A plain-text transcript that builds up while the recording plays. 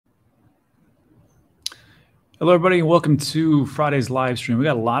Hello, everybody, and welcome to Friday's live stream. We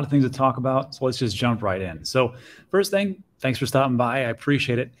got a lot of things to talk about, so let's just jump right in. So first thing, thanks for stopping by. I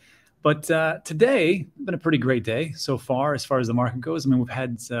appreciate it. But today, it's been a pretty great day so far as the market goes. I mean, we've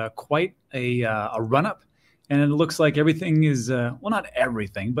had quite a run-up, and it looks like everything is, well, not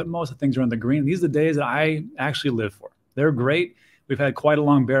everything, but most of the things are in the green. These are the days that I actually live for. They're great. We've had quite a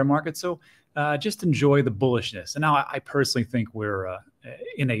long bear market, so just enjoy the bullishness. And now I personally think we're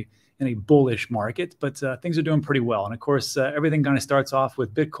in a bullish market, but things are doing pretty well. And of course, everything kind of starts off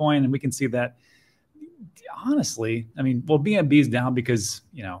with Bitcoin, and we can see that, honestly, I mean, well, BNB is down because,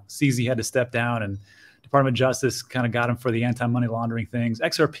 you know, CZ had to step down and Department of Justice kind of got him for the anti-money laundering things.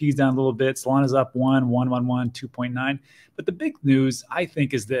 XRP is down a little bit. Solana's up 2.9. But the big news, I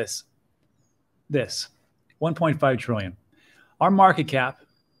think, is this 1.5 trillion. Our market cap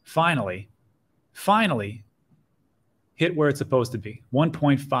finally hit where it's supposed to be,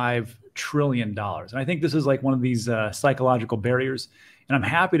 $1.5 trillion. And I think this is like one of these psychological barriers. And I'm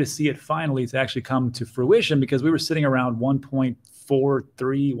happy to see it finally to actually come to fruition, because we were sitting around 1.43,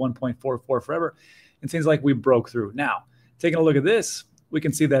 1.44 forever. It seems like we broke through. Now, taking a look at this, we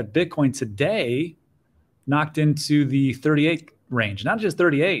can see that Bitcoin today knocked into the 38 range. Not just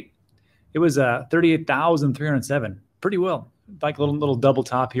 38. It was 38,307. Pretty well. Like a little double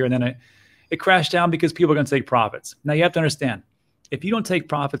top here, and then it crashed down because people are going to take profits. Now, you have to understand, if you don't take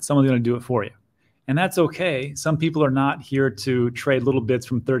profits, someone's going to do it for you. And that's okay. Some people are not here to trade little bits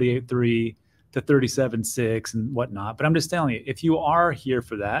from 38.3 to 37.6 and whatnot. But I'm just telling you, if you are here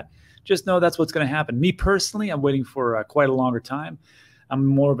for that, just know that's what's going to happen. Me personally, I'm waiting for quite a longer time. I'm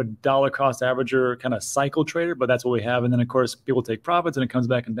more of a dollar cost averager kind of cycle trader, but that's what we have. And then, of course, people take profits and it comes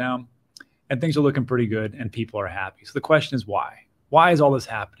back and down. And things are looking pretty good and people are happy. So the question is why? Why is all this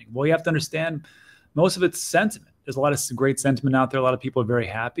happening? Well, you have to understand most of it's sentiment. There's a lot of great sentiment out there. A lot of people are very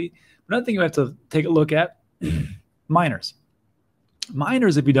happy. Another thing you have to take a look at, miners.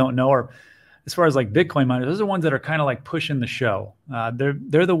 Miners, if you don't know, are, as far as like Bitcoin miners, those are the ones that are kind of like pushing the show.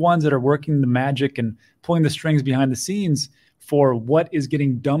 They're the ones that are working the magic and pulling the strings behind the scenes for what is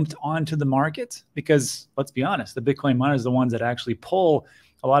getting dumped onto the market. Because let's be honest, the Bitcoin miners are the ones that actually pull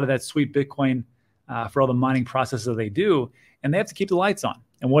a lot of that sweet Bitcoin for all the mining processes that they do. And they have to keep the lights on.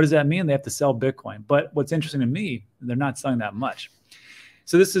 And what does that mean? They have to sell Bitcoin. But what's interesting to me, they're not selling that much.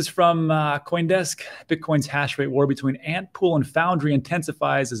 So this is from CoinDesk. Bitcoin's hash rate war between Ant Pool and Foundry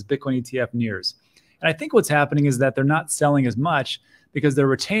intensifies as Bitcoin ETF nears. And I think what's happening is that they're not selling as much because they're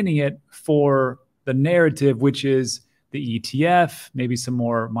retaining it for the narrative, which is the ETF, maybe some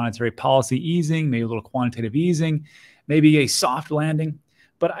more monetary policy easing, maybe a little quantitative easing, maybe a soft landing.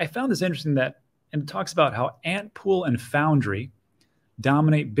 But I found this interesting that, and it talks about how Ant Pool and Foundry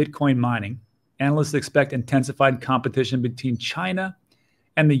dominate Bitcoin mining. Analysts expect intensified competition between China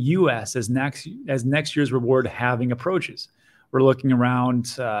and the U.S. as next year's reward halving approaches. We're looking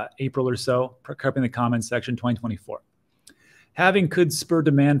around April or so, covering the comments section 2024. Halving could spur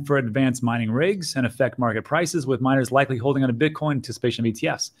demand for advanced mining rigs and affect market prices, with miners likely holding on to Bitcoin in anticipation of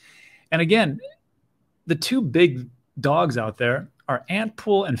ETFs. And again, the two big dogs out there are Ant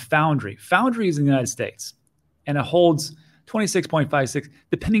Pool and Foundry. Foundry is in the United States, and it holds 26.56,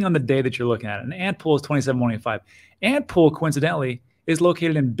 depending on the day that you're looking at it. And Ant Pool is 27.85. Ant Pool, coincidentally, is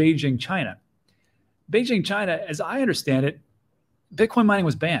located in Beijing, China. Beijing, China, as I understand it, Bitcoin mining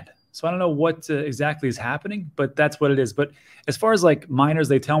was banned. So I don't know what exactly is happening, but that's what it is. But as far as like miners,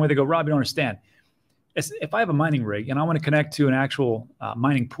 they tell me, they go, Rob, you don't understand. If I have a mining rig and I want to connect to an actual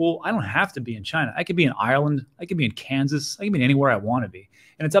mining pool, I don't have to be in China. I could be in Ireland. I could be in Kansas. I could be anywhere I want to be.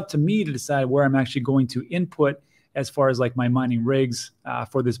 And it's up to me to decide where I'm actually going to input as far as like my mining rigs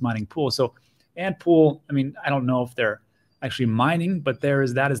for this mining pool. So Ant Pool, I mean, I don't know if they're actually mining, but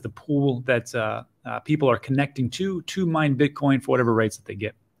that is the pool that people are connecting to mine Bitcoin for whatever rates that they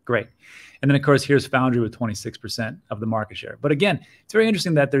get. Great. And then, of course, here's Foundry with 26% of the market share. But again, it's very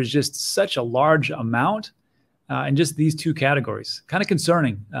interesting that there's just such a large amount in just these two categories. Kind of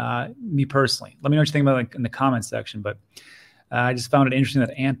concerning, me personally. Let me know what you think about it in the comments section. But I just found it interesting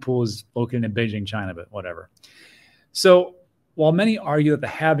that Ant Pool is located in Beijing, China, but whatever. So while many argue that the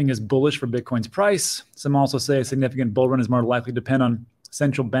halving is bullish for Bitcoin's price, some also say a significant bull run is more likely to depend on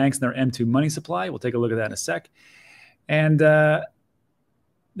central banks and their M2 money supply. We'll take a look at that in a sec. And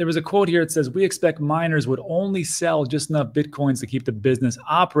there was a quote here. It says, we expect miners would only sell just enough Bitcoins to keep the business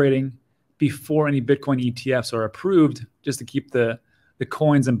operating before any Bitcoin ETFs are approved, just to keep the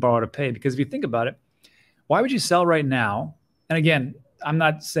coins and borrow to pay. Because if you think about it, why would you sell right now? And again, I'm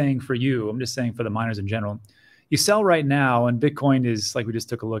not saying for you, I'm just saying for the miners in general. You sell right now and Bitcoin is, like we just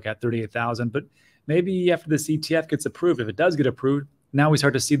took a look at, 38,000. But maybe after this ETF gets approved, if it does get approved, now we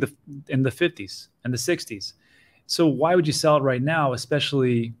start to see in the 50s and the 60s. So why would you sell it right now,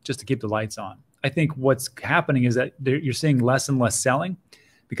 especially just to keep the lights on? I think what's happening is that you're seeing less and less selling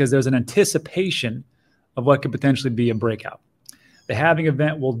because there's an anticipation of what could potentially be a breakout. The halving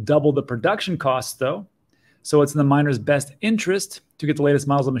event will double the production costs, though. So it's in the miner's best interest to get the latest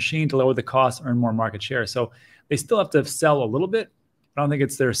models of machine to lower the costs, earn more market share. So they still have to sell a little bit. I don't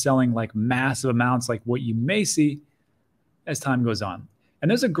think they're selling like massive amounts like what you may see as time goes on. And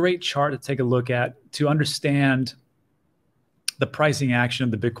there's a great chart to take a look at to understand the pricing action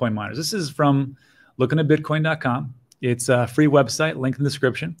of the Bitcoin miners. This is from lookingatbitcoin.com. It's a free website, link in the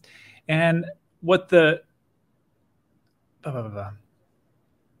description. And what the...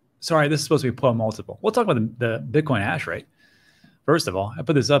 Sorry, this is supposed to be pull multiple. We'll talk about the Bitcoin hash rate. First of all, I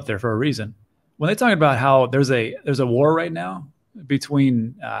put this up there for a reason. When they talk about how there's a war right now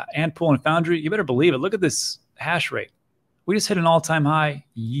between Antpool and Foundry, you better believe it. Look at this hash rate. We just hit an all-time high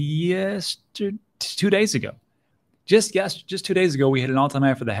 2 days ago. Just 2 days ago, we hit an all-time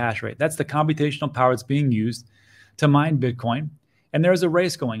high for the hash rate. That's the computational power that's being used to mine Bitcoin. And there's a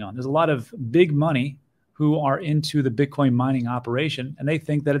race going on. There's a lot of big money who are into the Bitcoin mining operation, and they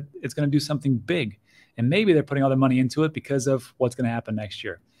think that it's going to do something big. And maybe they're putting all their money into it because of what's going to happen next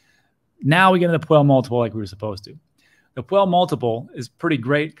year. Now we get into the Puell multiple like we were supposed to. The Puell multiple is pretty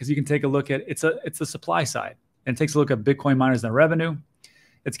great because you can take a look at it's the supply side. And it takes a look at Bitcoin miners and their revenue.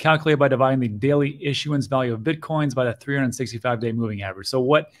 It's calculated by dividing the daily issuance value of Bitcoins by the 365-day moving average. So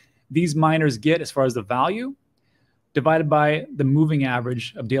what these miners get as far as the value divided by the moving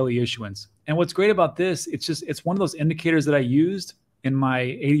average of daily issuance. And what's great about this, it's one of those indicators that I used in my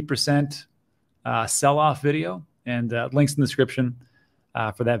 80% sell-off video, and links in the description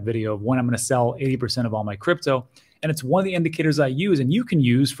for that video of when I'm going to sell 80% of all my crypto. And it's one of the indicators I use, and you can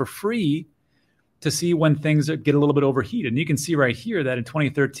use for free to see when things get a little bit overheated. And you can see right here that in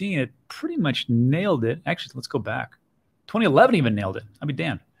 2013, it pretty much nailed it. Actually, let's go back. 2011 even nailed it. I'll be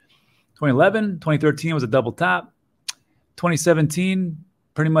damned. 2011, 2013 was a double top. 2017,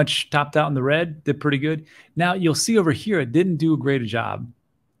 pretty much topped out in the red, did pretty good. Now, you'll see over here, it didn't do a great job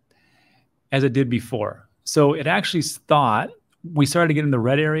as it did before. So it actually thought, we started to get in the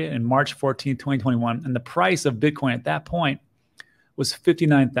red area in March 14, 2021, and the price of Bitcoin at that point was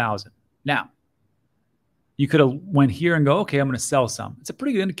 $59,000. Now, you could have went here and go, okay, I'm going to sell some. It's a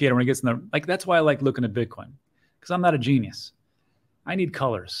pretty good indicator when it gets in the, like, that's why I like looking at Bitcoin, because I'm not a genius. I need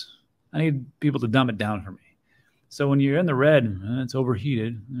colors. I need people to dumb it down for me. So when you're in the red, it's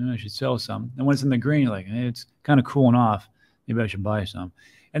overheated, I should sell some. And when it's in the green, you're like, hey, it's kind of cooling off. Maybe I should buy some.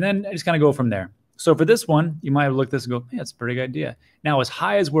 And then I just kind of go from there. So for this one, you might have looked at this and go, hey, that's a pretty good idea. Now, as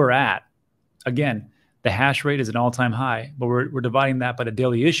high as we're at, again, the hash rate is an all-time high, but we're dividing that by the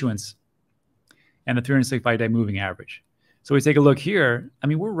daily issuance and the 365-day moving average. So we take a look here. I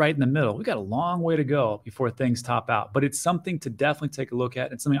mean, we're right in the middle. We got a long way to go before things top out, but it's something to definitely take a look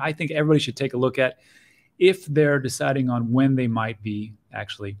at. It's something I think everybody should take a look at if they're deciding on when they might be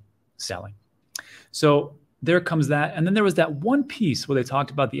actually selling. So there comes that. And then there was that one piece where they talked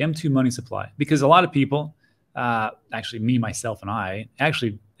about the M2 money supply, because a lot of people, actually me, myself, and I,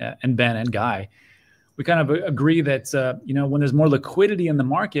 actually, and Ben and Guy, we kind of agree that, when there's more liquidity in the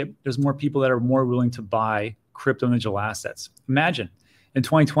market, there's more people that are more willing to buy crypto and digital assets. Imagine in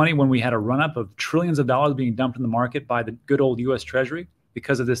 2020, when we had a run-up of trillions of dollars being dumped in the market by the good old U.S. Treasury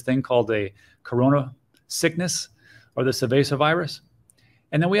because of this thing called a corona sickness or the Cerveza virus.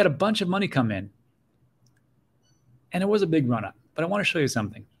 And then we had a bunch of money come in. And it was a big run-up. But I want to show you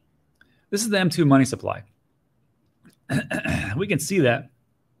something. This is the M2 money supply. We can see that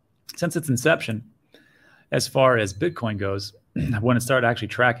since its inception, as far as Bitcoin goes, when it started actually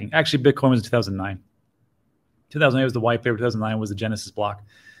tracking. Actually, Bitcoin was in 2009. 2008 was the white paper. 2009 was the Genesis block.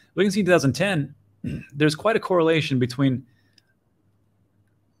 We can see in 2010, there's quite a correlation between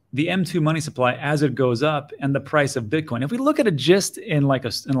the M2 money supply as it goes up and the price of Bitcoin. If we look at it just in like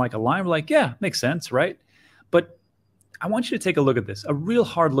a line, we're like, yeah, makes sense, right? But I want you to take a look at this, a real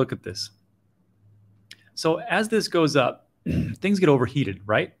hard look at this. So as this goes up, things get overheated,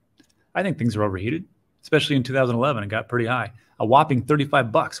 right? I think things are overheated, especially in 2011. It got pretty high, a whopping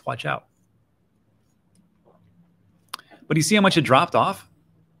 35 bucks. Watch out. But you see how much it dropped off?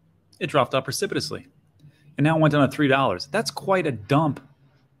 It dropped off precipitously. And now it went down to $3. That's quite a dump.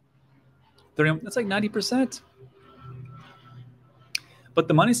 That's like 90%. But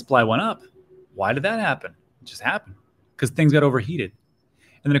the money supply went up. Why did that happen? It just happened because things got overheated.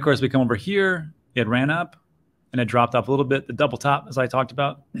 And then, of course, we come over here. It ran up and it dropped off a little bit. The double top, as I talked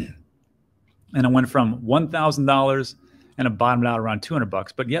about. And it went from $1,000 and it bottomed out around 200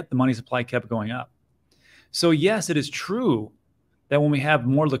 bucks. But yet the money supply kept going up. So, yes, it is true that when we have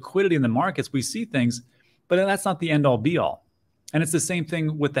more liquidity in the markets, we see things. But that's not the end all be all. And it's the same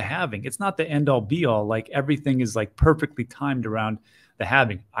thing with the halving. It's not the end all be all. Like everything is like perfectly timed around the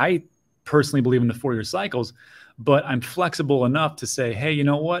halving. I personally believe in the 4-year cycles, but I'm flexible enough to say, hey, you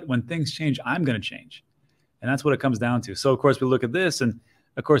know what? When things change, I'm going to change. And that's what it comes down to. So of course we look at this, and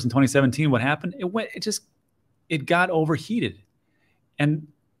of course in 2017, what happened? It got overheated. And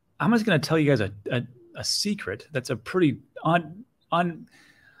I'm just going to tell you guys a secret that's a pretty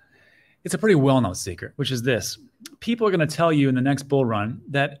it's a pretty well-known secret, which is this. People are going to tell you in the next bull run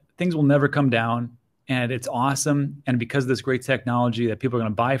that things will never come down and it's awesome. And because of this great technology that people are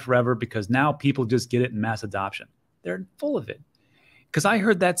going to buy forever, because now people just get it in mass adoption. They're full of it. Because I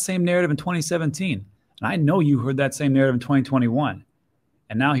heard that same narrative in 2017. And I know you heard that same narrative in 2021.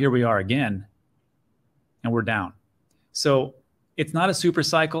 And now here we are again, and we're down. So it's not a super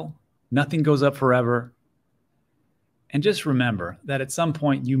cycle. Nothing goes up forever. And just remember that at some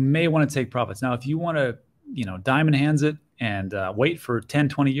point you may want to take profits. Now, if you want to, diamond hands it and wait for 10,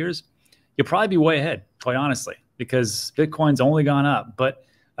 20 years, you'll probably be way ahead, quite honestly, because Bitcoin's only gone up. But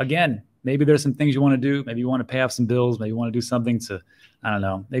again, maybe there's some things you want to do. Maybe you want to pay off some bills. Maybe you want to do something to, I don't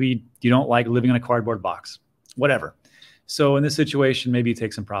know, maybe you don't like living in a cardboard box, whatever. So in this situation, maybe you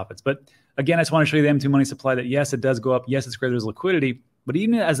take some profits. But again, I just want to show you the M2 money supply that yes, it does go up. Yes, it's great. There's liquidity. But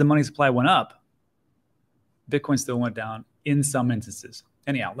even as the money supply went up, Bitcoin still went down in some instances.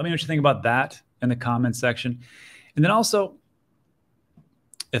 Anyhow, let me know what you think about that in the comments section. And then also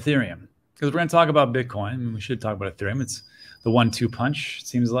Ethereum, because we're going to talk about Bitcoin. I mean, we should talk about Ethereum. It's the 1-2 punch, it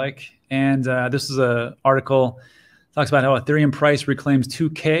seems like. And this is an article that talks about how Ethereum price reclaims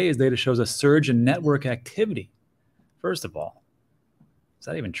 2K as data shows a surge in network activity. First of all, is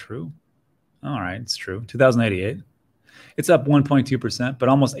that even true? All right, it's true. 2088. It's up 1.2%, but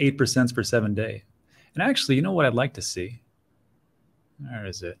almost 8% per 7 day. And actually, you know what I'd like to see? Where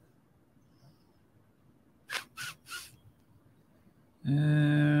is it?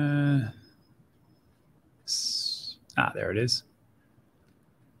 There it is.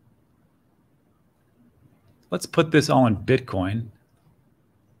 Let's put this all in Bitcoin.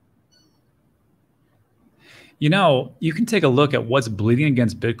 You can take a look at what's bleeding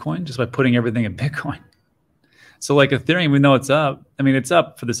against Bitcoin just by putting everything in Bitcoin. So like Ethereum, we know it's up. I mean, it's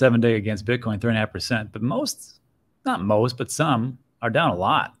up for the 7 day against Bitcoin, 3.5%. But not most, but some are down a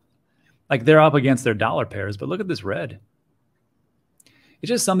lot. Like they're up against their dollar pairs. But look at this red. It's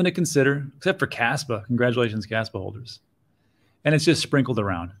just something to consider, except for Caspa. Congratulations, Caspa holders. And it's just sprinkled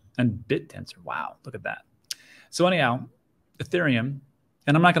around. And BitTensor, wow, look at that. So anyhow, Ethereum,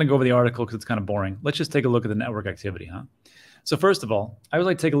 and I'm not going to go over the article because it's kind of boring. Let's just take a look at the network activity, huh? So first of all, I would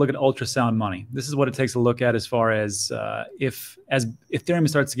like to take a look at ultrasound money. This is what it takes a look at as far as if Ethereum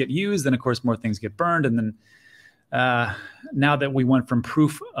starts to get used, then of course more things get burned. And then now that we went from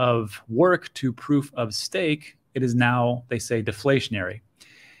proof of work to proof of stake, it is now, they say, deflationary.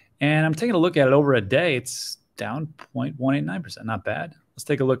 And I'm taking a look at it over a day. It's down 0.189%. Not bad. Let's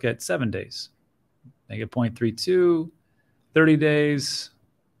take a look at 7 days. Negative 0.32, 30 days,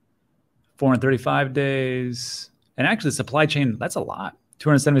 435 days. And actually, the supply chain, that's a lot,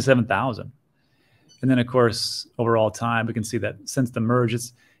 277,000. And then, of course, overall time, we can see that since the merge,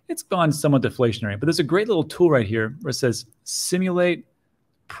 it's gone somewhat deflationary. But there's a great little tool right here where it says simulate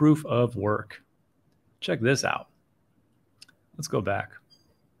proof of work. Check this out. Let's go back.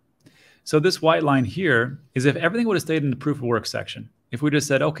 So this white line here is if everything would have stayed in the proof of work section. If we just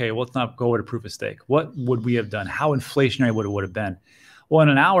said, okay, well, let's not go over to proof of stake, what would we have done? How inflationary would it have been? Well, in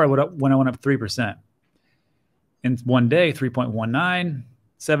an hour, when I went up 3%. In 1 day, 3.19,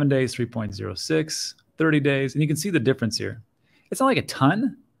 7 days, 3.06, 30 days. And you can see the difference here. It's not like a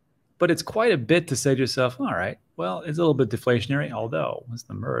ton, but it's quite a bit to say to yourself, all right, well, it's a little bit deflationary, although it's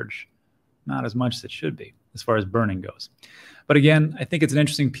the merge, not as much as it should be as far as burning goes. But again, I think it's an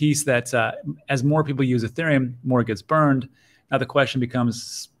interesting piece that as more people use Ethereum, more it gets burned. Now the question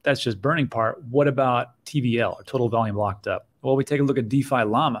becomes, that's just burning part. What about TVL, or total volume locked up? Well, we take a look at DeFi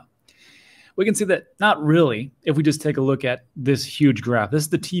Llama. We can see that not really if we just take a look at this huge graph. This is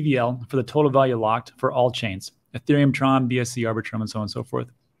the TVL for the total value locked for all chains, Ethereum, Tron, BSC, Arbitrum, and so on and so forth.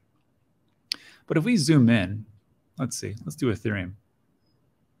 But if we zoom in, let's see, let's do Ethereum.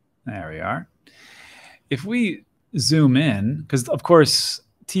 There we are. If we zoom in, because of course,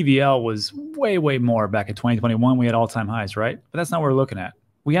 TVL was way, way more back in 2021. We had all-time highs, right? But that's not what we're looking at.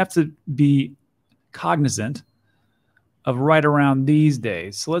 We have to be cognizant of right around these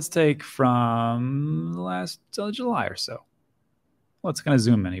days. So let's take from last July or so. Let's kind of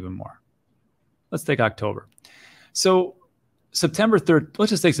zoom in even more. Let's take October. So September 3rd,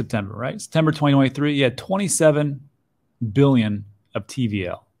 let's just take September, right? September 2023, you had 27 billion of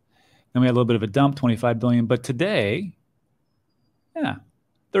TVL. Then we had a little bit of a dump, 25 billion. But today, yeah,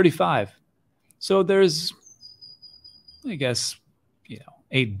 35. So there's, I guess,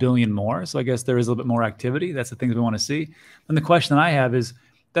 8 billion more. So I guess there is a little bit more activity. That's the things we want to see. And the question I have is,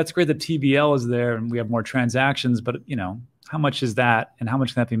 that's great that TVL is there and we have more transactions, but how much is that and how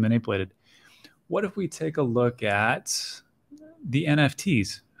much can that be manipulated? What if we take a look at the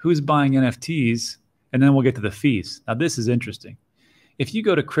NFTs? Who's buying NFTs? And then we'll get to the fees. Now this is interesting. If you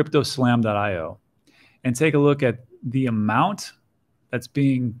go to cryptoslam.io and take a look at the amount that's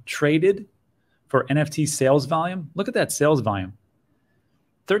being traded for NFT sales volume, look at that sales volume.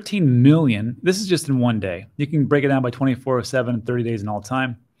 13 million. This is just in one day. You can break it down by 24/7 and 30 days and all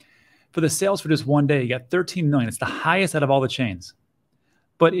time. For the sales for just one day, you got 13 million. It's the highest out of all the chains.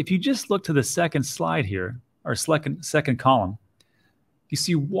 But if you just look to the second slide here, or second column, you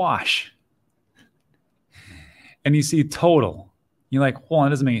see wash. And you see total. You're like, well,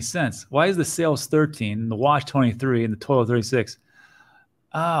 that doesn't make any sense. Why is the sales 13, the wash 23, and the total 36?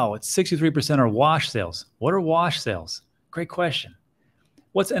 Oh, it's 63% are wash sales. What are wash sales? Great question.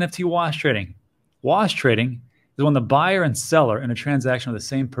 What's NFT wash trading? Wash trading is when the buyer and seller in a transaction are the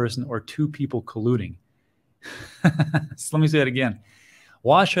same person or two people colluding. So let me say that again.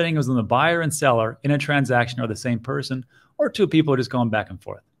 Wash trading is when the buyer and seller in a transaction are the same person or two people are just going back and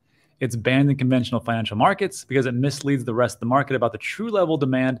forth. It's banned in conventional financial markets because it misleads the rest of the market about the true level of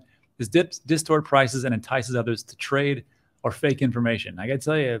demand, distort prices, and entices others to trade or fake information. I got to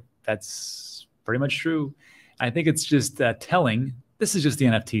tell you, that's pretty much true. I think it's just telling. This is just the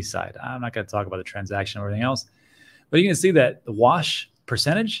NFT side. I'm not going to talk about the transaction or everything else. But you can see that the wash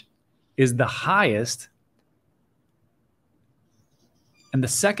percentage is the highest. And the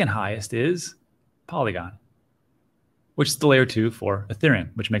second highest is Polygon, which is the layer 2 for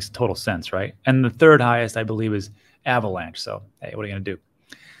Ethereum, which makes total sense, right? And the third highest, I believe, is Avalanche. So, hey, what are you going to do?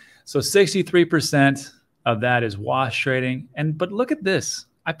 So 63% of that is wash trading. But look at this.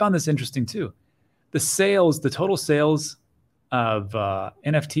 I found this interesting too. The total sales of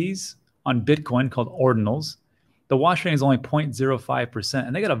NFTs on Bitcoin called ordinals, the wash trading is only 0.05%.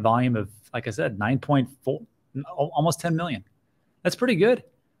 And they got a volume of, like I said, 9.4, almost 10 million. That's pretty good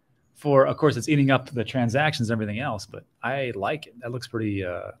for, of course, it's eating up the transactions and everything else, but I like it. That looks pretty,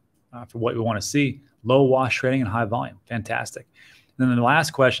 for what we want to see. Low wash trading and high volume. Fantastic. And then the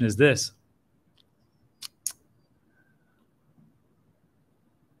last question is this.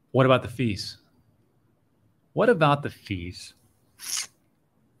 What about the fees? What about the fees?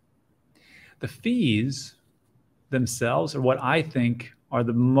 The fees themselves are what I think are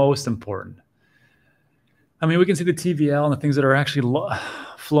the most important. I mean, we can see the TVL and the things that are actually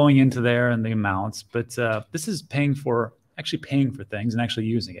flowing into there and the amounts, but this is paying for things and actually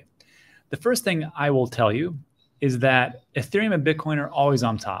using it. The first thing I will tell you is that Ethereum and Bitcoin are always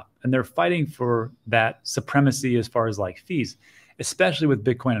on top, and they're fighting for that supremacy as far as like fees, especially with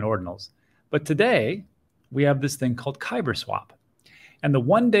Bitcoin and ordinals. But today we have this thing called KyberSwap, and the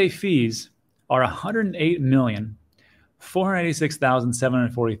one-day fees are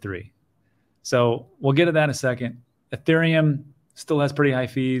 108,486,743. So we'll get to that in a second. Ethereum still has pretty high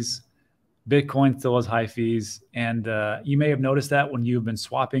fees. Bitcoin still has high fees. And you may have noticed that when you've been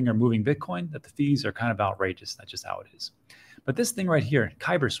swapping or moving Bitcoin, that the fees are kind of outrageous. That's just how it is. But this thing right here,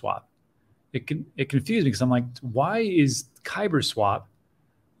 KyberSwap, it confused me because I'm like, why is KyberSwap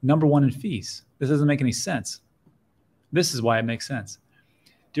 #1 in fees? This doesn't make any sense. This is why it makes sense.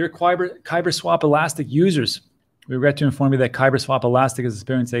 Dear KyberSwap Elastic users, we regret to inform you that KyberSwap Elastic has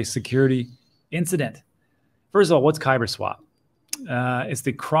experienced a security incident. First of all, what's KyberSwap? It's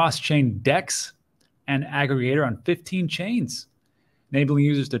the cross-chain DEX and aggregator on 15 chains, enabling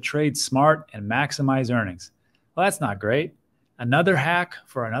users to trade smart and maximize earnings. Well, that's not great. Another hack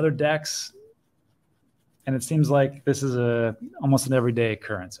for another DEX. And it seems like this is almost an everyday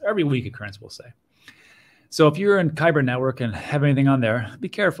occurrence, every week occurrence, we'll say. So if you're in Kyber Network and have anything on there, be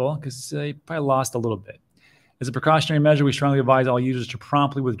careful because you probably lost a little bit. As a precautionary measure, we strongly advise all users to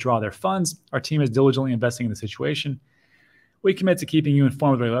promptly withdraw their funds. Our team is diligently investing in the situation. We commit to keeping you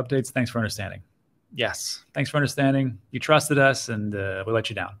informed with regular updates. Thanks for understanding. Yes, thanks for understanding. You trusted us, and we let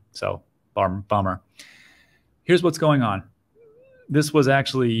you down. So, bummer. Here's what's going on. This was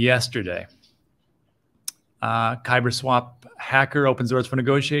actually yesterday. KyberSwap hacker opens doors for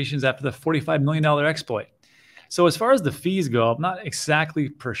negotiations after the $45 million exploit. So as far as the fees go, I'm not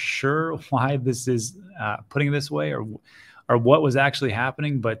exactly for sure why this is putting it this way or what was actually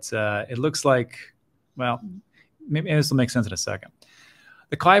happening, but it looks like, well, maybe this will make sense in a second.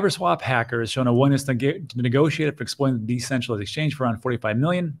 The KyberSwap hacker has shown a willingness to negotiate for exploiting the decentralized exchange for around $45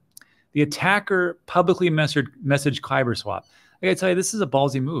 million. The attacker publicly messaged KyberSwap. I gotta tell you, this is a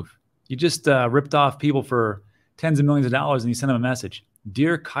ballsy move. You just ripped off people for tens of millions of dollars and you send them a message.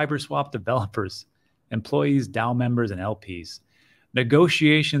 Dear KyberSwap developers, employees, DAO members, and LPs,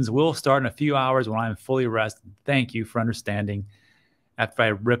 negotiations will start in a few hours when I'm fully rested. Thank you for understanding after I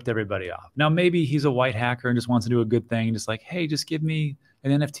ripped everybody off. Now, maybe he's a white hacker and just wants to do a good thing. Just like, hey, just give me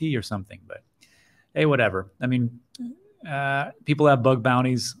an NFT or something. But hey, whatever. I mean, people have bug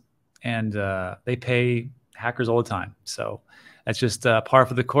bounties and they pay hackers all the time. So that's just par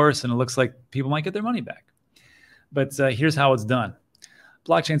for the course. And it looks like people might get their money back. But here's how it's done.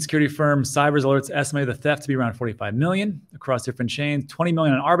 Blockchain security firm Cyber's alerts estimate the theft to be around 45 million across different chains, 20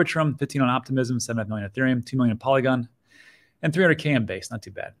 million on Arbitrum, 15 on Optimism, 7.5 million on Ethereum, 2 million on Polygon, and 300K on Base. Not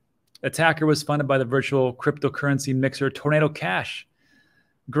too bad. Attacker was funded by the virtual cryptocurrency mixer Tornado Cash.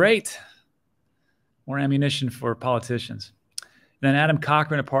 Great. More ammunition for politicians. And then Adam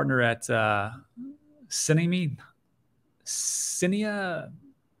Cochran, a partner at Cinia.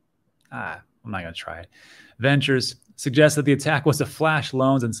 I'm not going to try it. Ventures suggests that the attack was to flash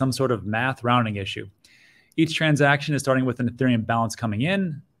loans and some sort of math rounding issue. Each transaction is starting with an Ethereum balance coming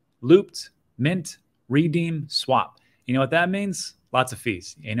in, looped, mint, redeem, swap. You know what that means? Lots of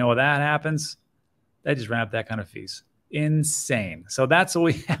fees. You know what that happens? They just ran up that kind of fees. Insane. So that's what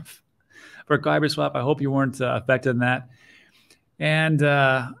we have for KyberSwap. I hope you weren't affected in that. And,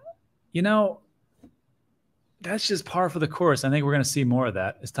 you know, that's just par for the course. I think we're going to see more of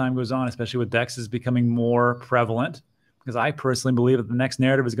that as time goes on, especially with DEXs becoming more prevalent, because I personally believe that the next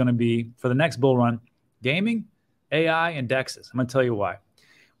narrative is going to be, for the next bull run, gaming, AI, and DEXs. I'm going to tell you why.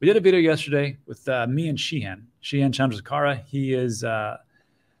 We did a video yesterday with me and Shehan Chandrasekhara. He is one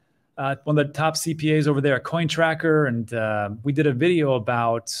of the top CPAs over there at CoinTracker, and we did a video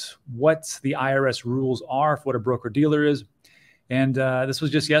about what the IRS rules are for what a broker-dealer is. And this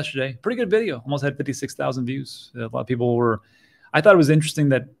was just yesterday. Pretty good video. Almost had 56,000 views. A lot of people were... I thought it was interesting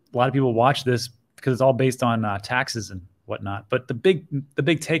that a lot of people watch this because it's all based on taxes and whatnot. But the big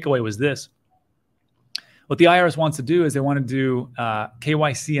takeaway was this. What the IRS wants to do is they want to do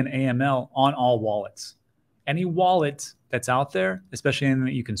KYC and AML on all wallets. Any wallet that's out there, especially in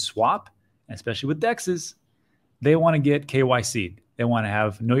that you can swap, and especially with DEXs, they want to get KYC'd. They want to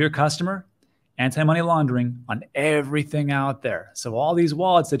have know your customer, anti-money laundering on everything out there. So all these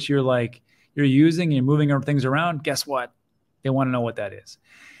wallets that you're using, you're moving things around, guess what? They want to know what that is.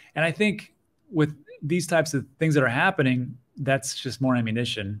 And I think with these types of things that are happening, that's just more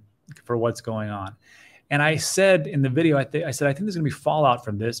ammunition for what's going on. And I said in the video, I think there's going to be fallout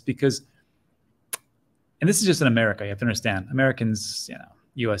from this because, and this is just in America, you have to understand, Americans, you know,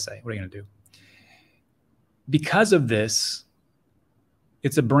 USA, what are you going to do? Because of this,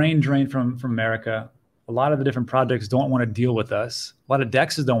 it's a brain drain from America. A lot of the different projects don't want to deal with us. A lot of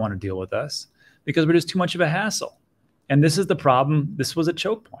DEXs don't want to deal with us because we're just too much of a hassle. And this is the problem. This was a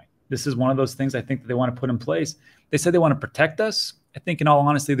choke point. This is one of those things I think that they want to put in place. They said they want to protect us. I think in all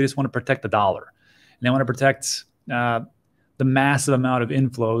honesty, they just want to protect the dollar. And they want to protect the massive amount of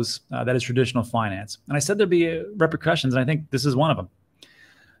inflows that is traditional finance. And I said there'd be repercussions, and I think this is one of them.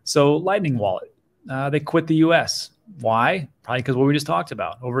 So Lightning Wallet, they quit the US. Why? Probably because what we just talked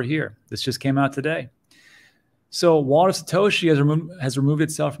about over here. This just came out today. So Wallet of Satoshi has removed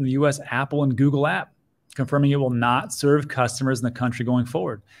itself from the US Apple and Google app, confirming it will not serve customers in the country going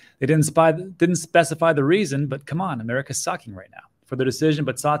forward. They didn't specify the reason, but come on, America's sucking right now for their decision,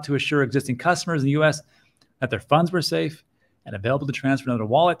 but sought to assure existing customers in the US that their funds were safe and available to transfer to another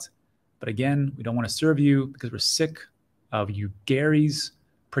wallet. But again, we don't want to serve you because we're sick of you Garys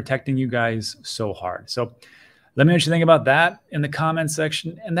protecting you guys so hard. So let me know what you think about that in the comments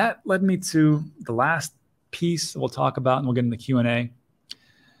section. And that led me to the last piece that we'll talk about, and we'll get into the Q&A.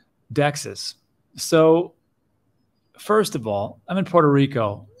 DEXs. So first of all, I'm in Puerto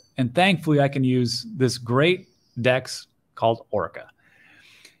Rico, and thankfully I can use this great DEX called ORCA.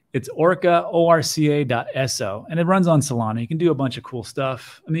 It's ORCA, ORCA.so, and it runs on Solana. You can do a bunch of cool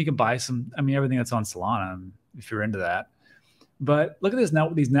stuff. I mean, you can buy everything that's on Solana if you're into that. But look at this now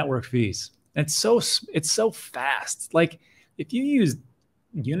with these network fees. It's so fast. Like if you use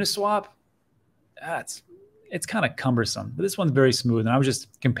Uniswap, it's kind of cumbersome. But this one's very smooth, and I was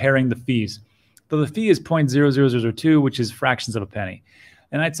just comparing the fees. So the fee is 0.00002, which is fractions of a penny.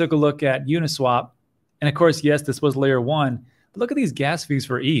 And I took a look at Uniswap, and of course, yes, this was layer 1. But look at these gas fees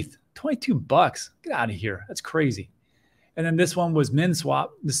for ETH, $22. Get out of here. That's crazy. And then this one was MINSWAP.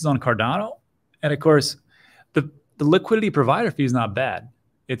 This is on Cardano. And of course, the liquidity provider fee is not bad.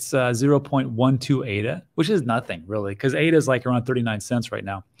 It's 0.12 ADA, which is nothing really, because ADA is like around 39 cents right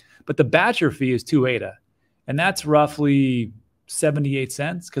now. But the batcher fee is 2 ADA, and that's roughly 78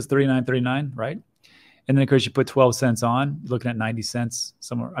 cents because 39.39, right? And then of course you put 12 cents on, looking at 90 cents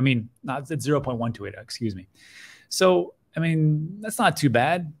somewhere. I mean, not it's 0.128, excuse me. So, I mean, that's not too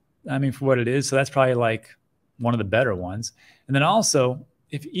bad. I mean, for what it is. So that's probably like one of the better ones. And then also,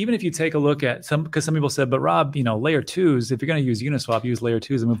 even if you take a look at because some people said, but Rob, you know, layer twos, if you're going to use Uniswap, use layer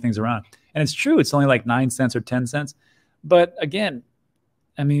twos and move things around. And it's true. It's only like 9 cents or 10 cents. But again,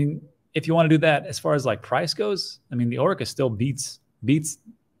 I mean, if you want to do that, as far as like price goes, I mean, the ORCA still beats these,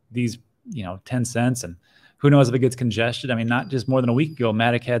 you know, 10 cents. And who knows if it gets congested. I mean, not just more than a week ago,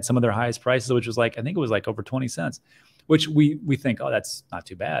 Matic had some of their highest prices, which was like, I think it was like over 20 cents, which we think, oh, that's not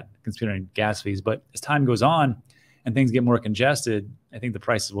too bad considering gas fees. But as time goes on and things get more congested, I think the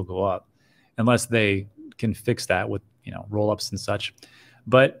prices will go up unless they can fix that with, you know, roll-ups and such.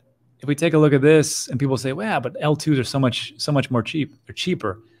 But if we take a look at this and people say, wow, but L2s are so much more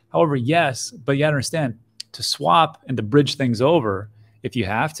cheaper. However, yes, but you gotta understand, to swap and to bridge things over, if you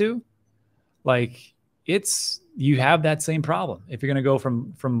have to, like you have that same problem. If you're gonna go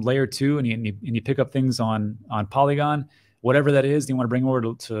from layer 2 and you pick up things on Polygon, whatever that is, and you want to bring over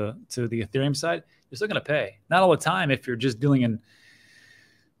to the Ethereum side, you're still gonna pay. Not all the time if you're just dealing in,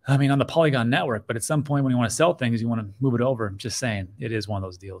 I mean, on the Polygon network, but at some point when you want to sell things, you want to move it over. I'm just saying, it is one of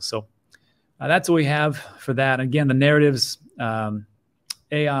those deals. So that's what we have for that. Again, the narratives,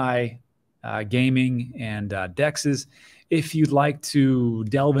 AI, gaming, and DEXs. If you'd like to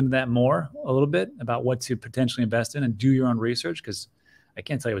delve into that more a little bit about what to potentially invest in and do your own research, because I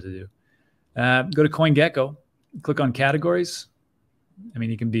can't tell you what to do, go to CoinGecko, click on categories. I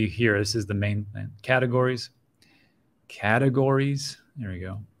mean, you can be here. This is the main thing. Categories. There we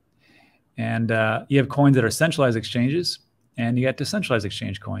go. And you have coins that are centralized exchanges, and you got decentralized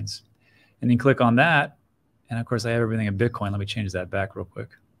exchange coins. And you click on that. And of course, I have everything in Bitcoin. Let me change that back real quick.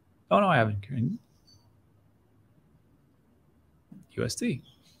 Oh, no, I haven't. USD.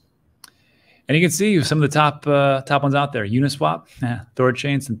 And you can see some of the top ones out there. Uniswap,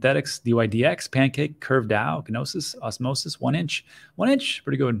 Thorchain, Synthetics, DYDX, Pancake, Curve DAO, Gnosis, Osmosis, 1 inch. 1 inch,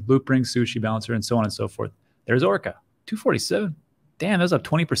 pretty good. Loopring, Sushi, Balancer, and so on and so forth. There's ORCA, 247. Damn, that was up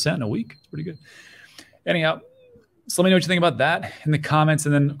 20% in a week. It's pretty good. Anyhow, so let me know what you think about that in the comments.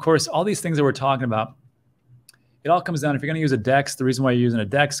 And then, of course, all these things that we're talking about, it all comes down, if you're going to use a DEX, the reason why you're using a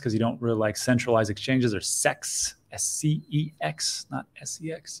DEX because you don't really like centralized exchanges, or SEX, S-C-E-X, not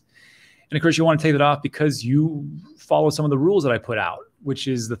S-E-X. And of course, you want to take that off because you follow some of the rules that I put out, which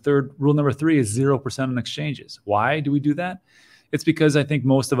is the third rule, number 3 is 0% on exchanges. Why do we do that? It's because I think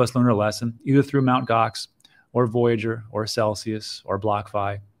most of us learned our lesson either through Mt. Gox or Voyager or Celsius or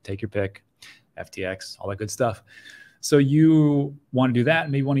BlockFi, take your pick, FTX, all that good stuff. So you want to do that,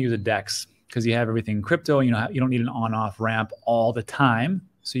 and maybe want to use a DEX because you have everything in crypto. You know, you don't need an on-off ramp all the time,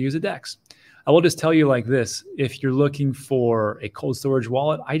 so use a DEX. I will just tell you like this. If you're looking for a cold storage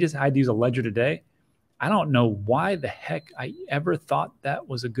wallet, I just had to use a Ledger today. I don't know why the heck I ever thought that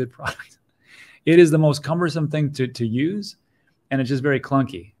was a good product. It is the most cumbersome thing to use, and it's just very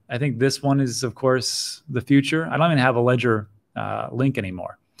clunky. I think this one is, of course, the future. I don't even have a Ledger link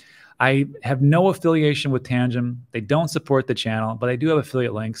anymore. I have no affiliation with TANGEM. They don't support the channel, but I do have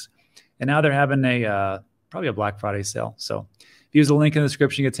affiliate links. And now they're having probably a Black Friday sale. So if you use the link in the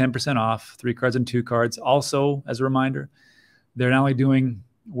description, you get 10% off, 3 cards and 2 cards. Also, as a reminder, they're not only doing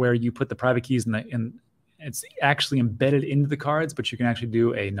where you put the private keys in it's actually embedded into the cards, but you can actually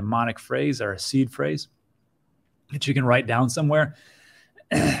do a mnemonic phrase or a seed phrase that you can write down somewhere.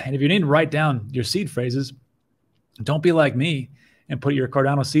 And if you need to write down your seed phrases, don't be like me and put your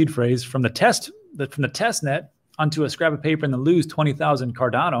Cardano seed phrase from the test net onto a scrap of paper and then lose 20,000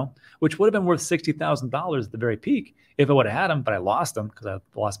 Cardano, which would have been worth $60,000 at the very peak if I would have had them, but I lost them because I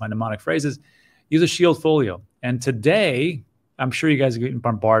lost my mnemonic phrases. Use a Shield Folio. And today, I'm sure you guys are getting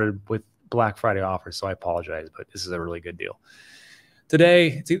bombarded with Black Friday offers, so I apologize, but this is a really good deal.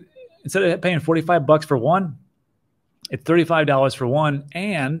 Today, instead of paying $45 for one, it's $35 for one,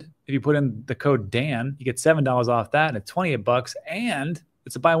 and if you put in the code Dan, you get $7 off that, and it's $28, and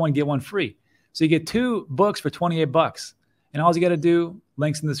it's a buy one get one free. So you get 2 books for $28, and all you got to do,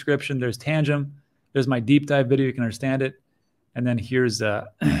 links in the description. There's TANGEM, there's my deep dive video, you can understand it, and then here's the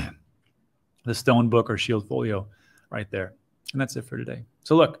STONEBOOK or Shield Folio right there, and that's it for today.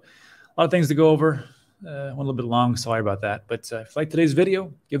 So look, a lot of things to go over. Went a little bit long, sorry about that. But if you like today's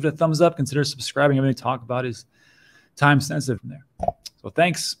video, give it a thumbs up. Consider subscribing. Everything we talk about is time sensitive from there. So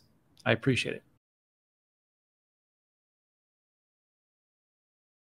thanks. I appreciate it.